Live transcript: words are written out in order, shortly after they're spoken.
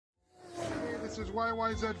This is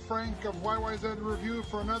YYZ Frank of YYZ Review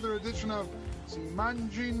for another edition of Si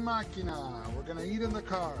Mangi in Macchina. We're gonna eat in the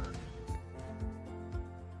car.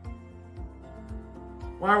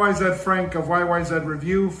 YYZ Frank of YYZ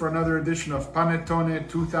Review for another edition of Panettone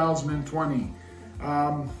 2020.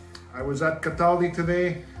 I was at Cataldi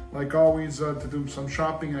today, like always, to do some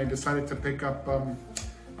shopping. I decided to pick up a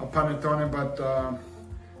Panettone, but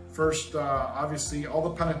first, obviously, all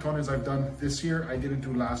the Panettones I've done this year, I didn't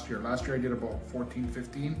do last year. Last year I did about 14,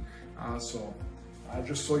 15. So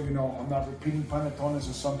just so you know, I'm not repeating Panettones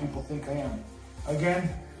as some people think I am.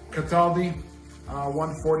 Again, Cataldi,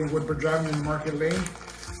 140 Woodbridge Avenue in Market Lane.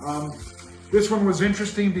 This one was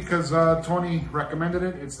interesting because Tony recommended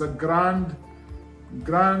it. It's the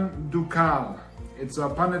Granducale. It's a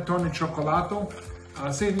Panettone Cioccolato.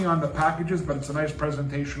 Same thing on the packages, but it's a nice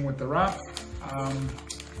presentation with the wrap.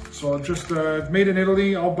 So just made in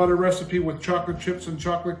Italy, all butter recipe with chocolate chips and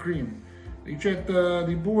chocolate cream. Ricetta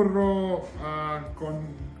di burro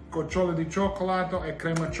con gocciole di cioccolato e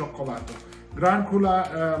crema cioccolato.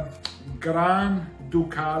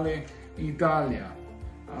 Granducale Italia.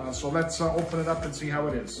 So let's open it up and see how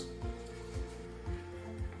it is.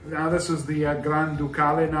 Now this is the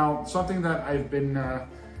Granducale. Now something that I've been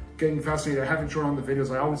getting fascinated, I haven't shown on the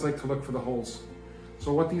videos, I always like to look for the holes.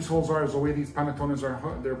 So what these holes are is the way these Panettones are,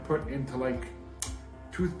 they're put into like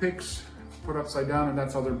toothpicks, put upside down, and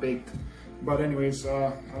that's how they're baked. But anyways,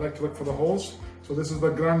 I like to look for the holes. So this is the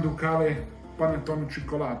Granducale Panettone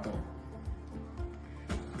Cioccolato.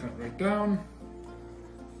 Cut right down.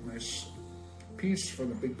 Nice piece for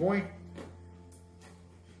the big boy.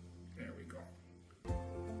 There we go.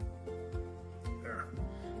 There.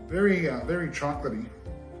 Very chocolatey.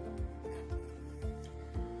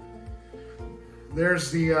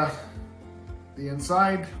 There's the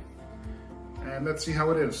inside, and let's see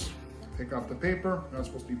how it is. Take off the paper. Not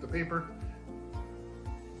supposed to eat the paper.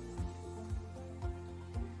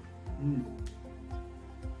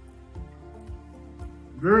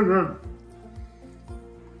 Very good.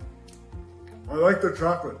 I like the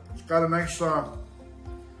chocolate. It's got a nice,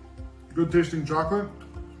 good tasting chocolate,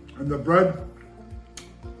 and the bread,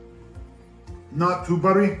 not too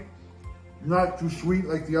buttery. Not too sweet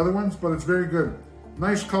like the other ones, but it's very good.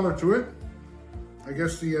 Nice color to it. I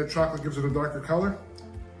guess the chocolate gives it a darker color.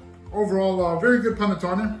 Overall, very good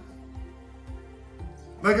Panettone.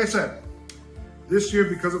 Like I said, this year,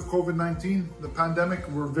 because of COVID-19, the pandemic,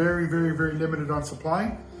 we're very limited on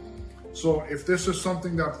supply. So if this is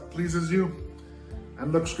something that pleases you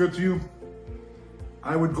and looks good to you,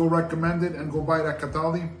 I would go recommend it and go buy it at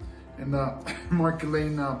Cataldi in the Market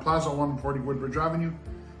Lane Plaza, 140 Woodbridge Avenue.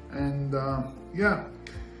 And yeah,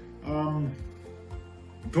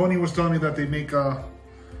 Tony was telling me that they make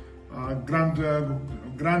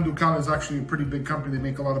Granducale is actually a pretty big company. They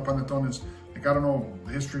make a lot of Panettones. Like, I don't know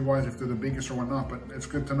history-wise if they're the biggest or whatnot, but it's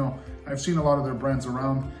good to know. I've seen a lot of their brands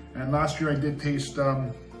around. And last year I did taste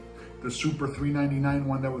the Super $3.99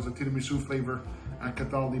 one that was a tiramisu flavor at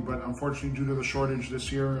Cataldi, but unfortunately due to the shortage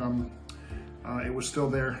this year, it was still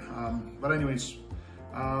there. But anyways,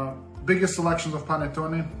 biggest selections of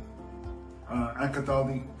Panettone at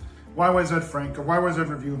Cataldi. YYZ Frank of YYZ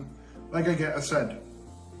Review. Like I said,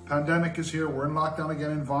 pandemic is here. We're in lockdown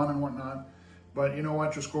again in Vaughan and whatnot. But you know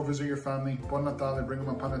what? Just go visit your family. Buon Natale. Bring them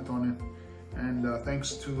a Panettone. And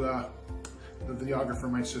thanks to the videographer,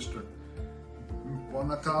 my sister. Buon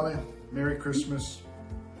Natale. Merry Christmas.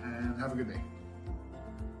 And have a good day.